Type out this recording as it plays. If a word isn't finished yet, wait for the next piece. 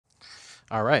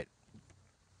All right.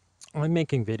 I'm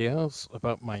making videos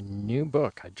about my new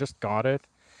book. I just got it.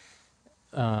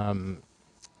 Um,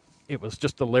 it was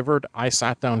just delivered. I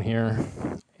sat down here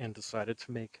and decided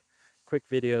to make quick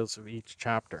videos of each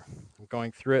chapter. I'm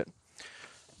going through it.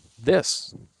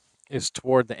 This is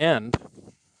toward the end.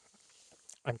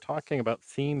 I'm talking about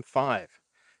theme 5.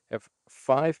 I have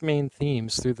 5 main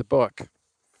themes through the book.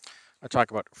 I talk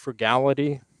about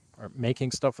frugality, or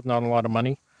making stuff with not a lot of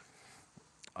money,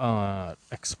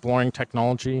 exploring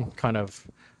technology, kind of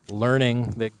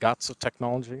learning the guts of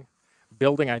technology.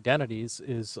 Building identities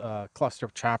is a cluster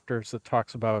of chapters that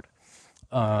talks about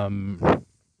um,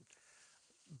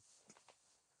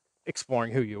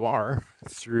 exploring who you are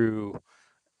through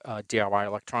DIY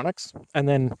electronics, and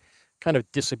then kind of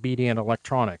disobedient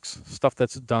electronics, stuff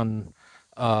that's done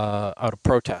out of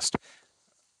protest.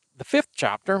 The 5th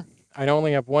chapter, I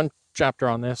only have one chapter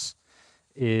on this,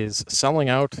 is Selling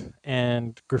Out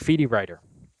and Graffiti Writer,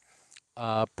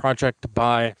 a project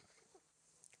by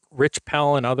Rich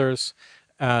Pell and others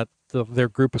at their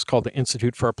group is called the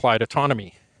Institute for Applied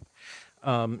Autonomy.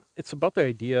 It's about the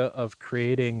idea of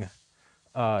creating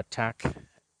tech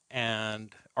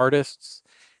and artists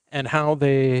and how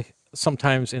they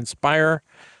sometimes inspire,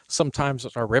 sometimes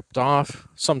are ripped off,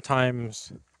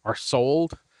 sometimes are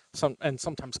sold, and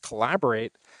sometimes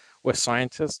collaborate with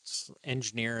scientists,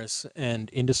 engineers, and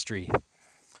industry.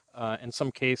 In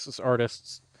some cases,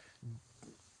 artists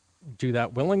do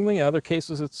that willingly. In other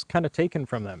cases, it's kind of taken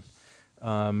from them.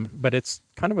 But it's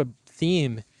kind of a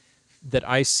theme that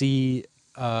I see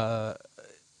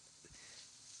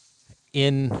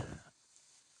in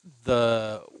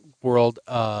the world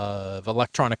of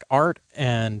electronic art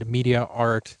and media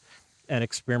art and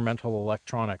experimental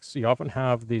electronics. You often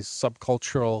have these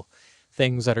subcultural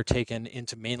things that are taken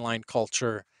into mainline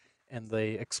culture and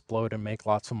they explode and make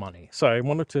lots of money. So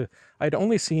I'd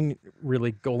only seen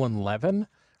really Golan Levin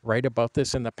write about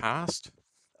this in the past.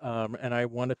 And I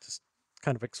wanted to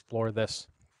kind of explore this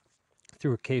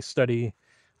through a case study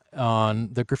on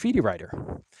the graffiti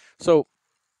writer. So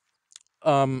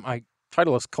I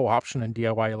title is Co-option in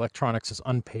DIY Electronics is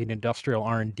Unpaid Industrial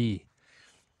R&D.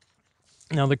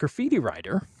 Now, the graffiti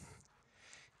writer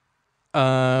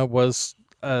was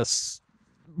a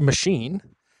machine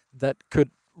that could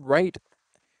write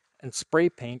and spray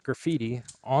paint graffiti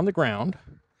on the ground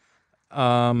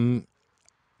um,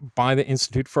 by the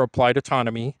Institute for Applied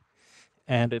Autonomy,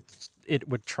 and it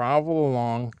would travel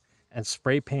along and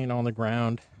spray paint on the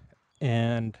ground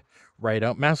and write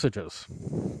out messages.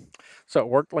 So it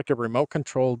worked like a remote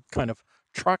controlled kind of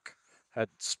truck, had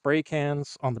spray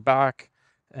cans on the back,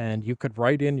 and you could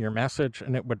write in your message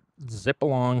and it would zip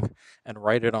along and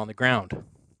write it on the ground.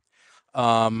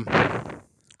 Um,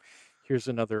 Here's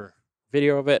another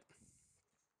video of it.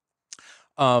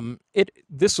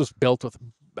 This was built with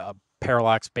a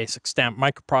Parallax basic stamp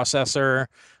microprocessor,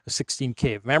 a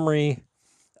 16K of memory,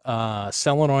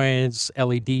 solenoids,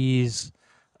 LEDs,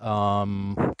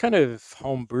 kind of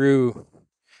homebrew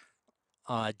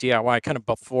DIY, kind of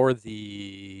before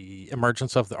the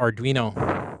emergence of the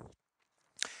Arduino.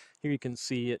 Here you can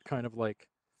see it kind of like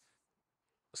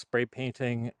spray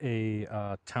painting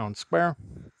a town square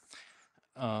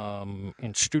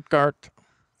in Stuttgart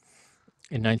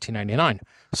in 1999.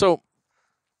 So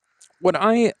what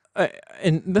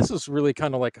and this is really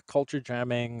kind of like a culture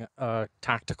jamming,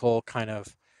 tactical kind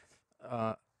of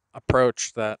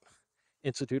approach that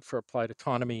Institute for Applied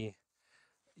Autonomy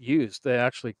used. They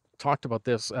actually talked about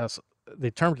this as,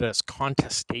 they termed it as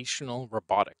contestational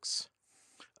robotics.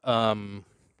 Um,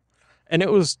 and it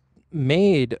was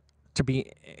made to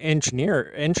be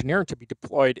engineered to be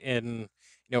deployed in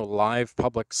live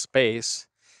public space,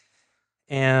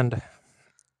 and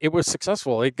it was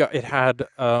successful. It had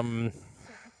and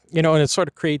it sort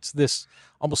of creates this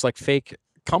almost like fake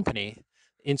company,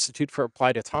 Institute for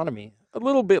Applied Autonomy, a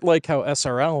little bit like how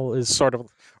SRL is sort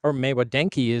of, or Mewa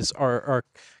Denki is, are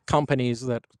companies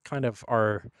that kind of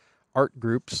are art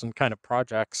groups and kind of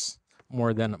projects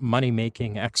more than money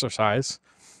making exercise.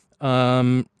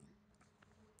 Um,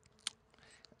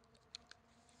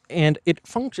 and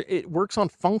it works on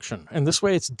function, and this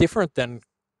way it's different than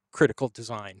critical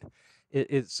design.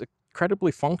 It's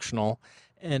incredibly functional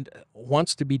and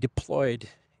wants to be deployed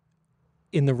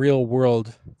in the real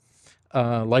world,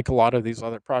 like a lot of these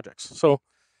other projects.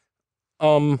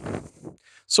 Um,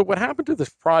 so what happened to this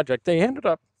project? They ended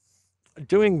up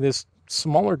doing this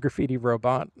smaller graffiti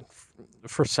robot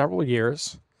for several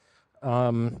years.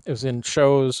 It was in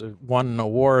shows, won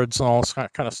awards, and all this kind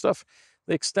of stuff.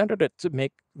 They extended it to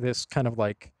make this kind of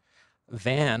like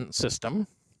van system.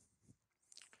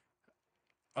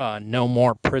 no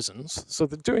more prisons. So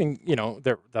they're doing,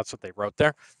 that's what they wrote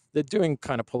there. They're doing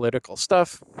kind of political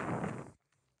stuff.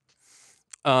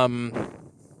 Um,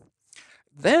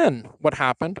 then what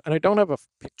happened, and I don't have a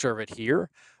picture of it here,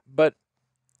 but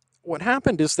what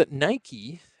happened is that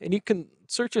Nike, and you can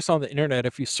search this on the internet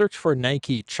if you search for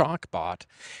Nike Chalkbot,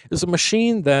 is a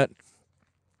machine that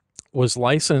was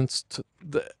licensed.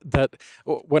 That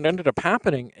what ended up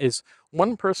happening is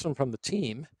one person from the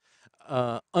team,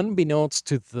 unbeknownst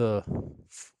to the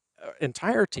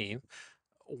entire team,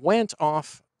 went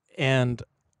off and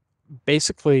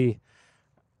basically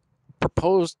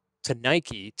proposed to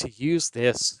Nike to use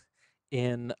this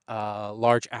in a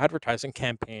large advertising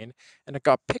campaign, and it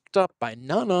got picked up by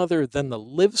none other than the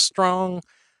Livestrong.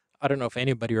 I don't know if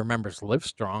anybody remembers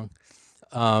Livestrong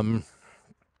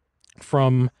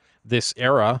from this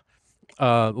era,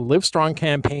 Livestrong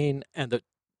campaign and the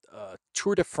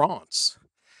Tour de France.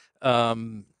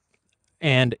 And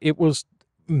it was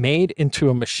made into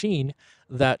a machine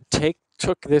that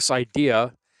took this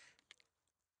idea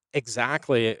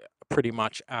exactly pretty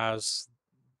much as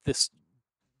this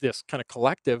kind of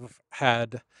collective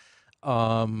had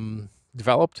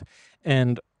developed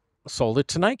and sold it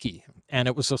to Nike, and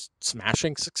it was a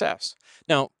smashing success.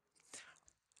 Now,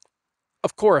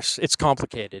 of course, it's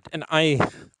complicated, and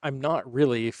I'm not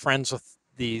really friends with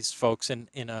these folks in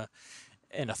a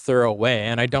thorough way,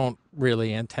 and I don't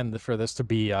really intend for this to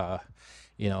be a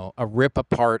rip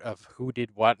apart of who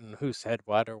did what and who said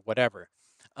what or whatever.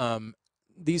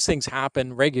 These things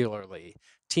happen regularly.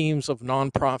 Teams of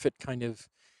nonprofit kind of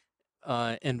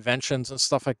inventions and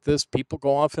stuff like this, people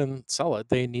go off and sell it.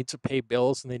 They need to pay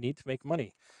bills and they need to make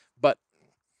money. But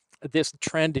this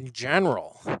trend in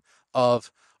general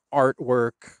of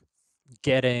artwork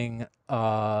getting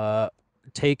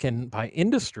taken by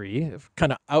industry,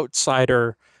 kind of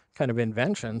outsider kind of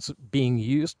inventions being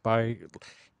used by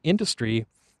industry,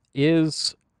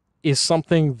 is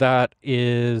something that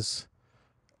is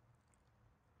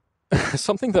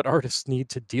something that artists need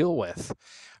to deal with.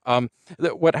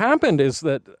 What happened is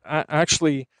that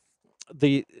actually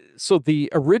the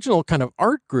original kind of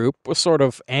art group was sort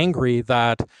of angry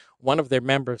that one of their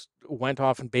members went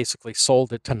off and basically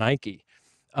sold it to Nike.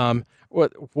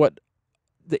 What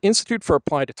the Institute for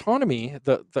Applied Autonomy,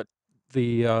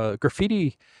 the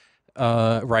graffiti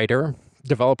writer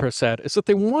developer said, is that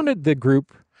they wanted the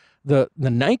group, the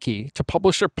Nike, to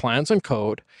publish their plans and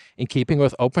code in keeping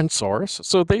with open source.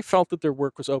 So they felt that their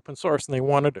work was open source, and they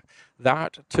wanted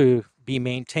that to be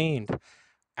maintained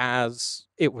as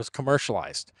it was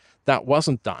commercialized. That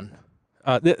wasn't done.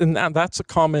 And that's a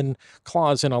common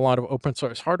clause in a lot of open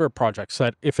source hardware projects,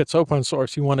 that if it's open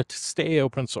source, you want it to stay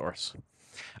open source.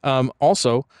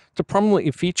 Also, to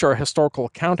prominently feature a historical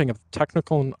accounting of the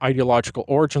technical and ideological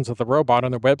origins of the robot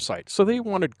on their website. So they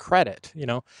wanted credit.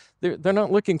 They're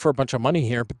not looking for a bunch of money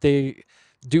here, but they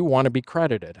do want to be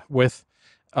credited with.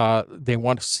 They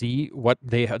want to see what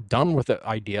they had done with the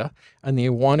idea, and they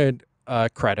wanted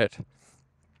credit.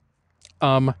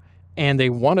 And they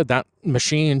wanted that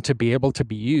machine to be able to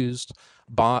be used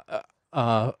by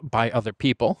other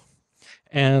people,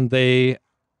 and they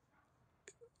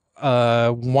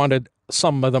wanted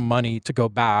some of the money to go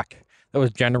back that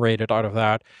was generated out of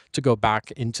that to go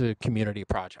back into community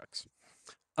projects.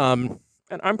 And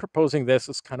I'm proposing this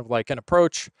as kind of like an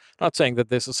approach, not saying that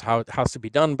this is how it has to be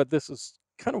done, but this is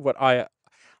kind of what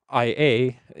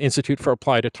IA, Institute for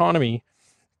Applied Autonomy,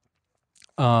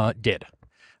 did.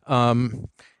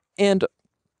 And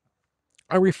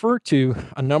I refer to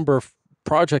a number of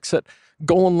projects that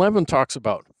Golan Levin talks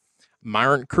about.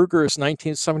 Myron Kruger's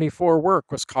 1974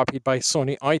 work was copied by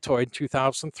Sony Itoy in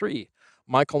 2003.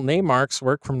 Michael Neymark's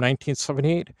work from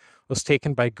 1978 was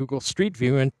taken by Google Street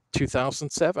View in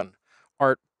 2007.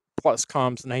 Art Plus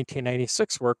Com's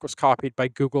 1996 work was copied by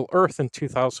Google Earth in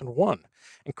 2001.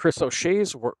 And Chris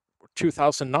O'Shea's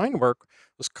 2009 work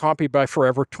was copied by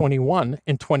Forever 21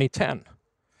 in 2010.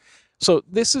 So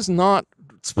this is not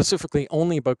specifically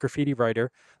only about Graffitiwriter,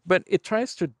 but it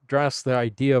tries to address the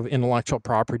idea of intellectual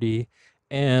property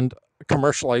and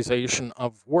commercialization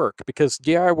of work, because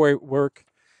DIY work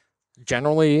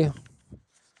generally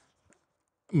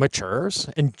matures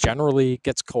and generally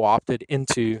gets co-opted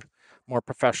into more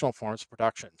professional forms of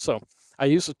production. So I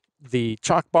use the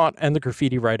Chalkbot and the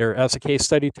Graffitiwriter as a case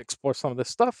study to explore some of this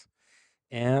stuff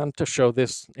and to show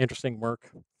this interesting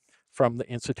work from the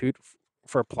Institute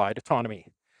for Applied Autonomy.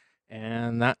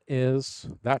 And that is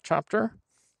that chapter,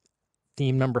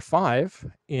 theme number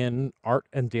 5 in Art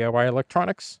and DIY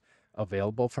Electronics,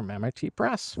 available from MIT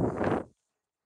Press.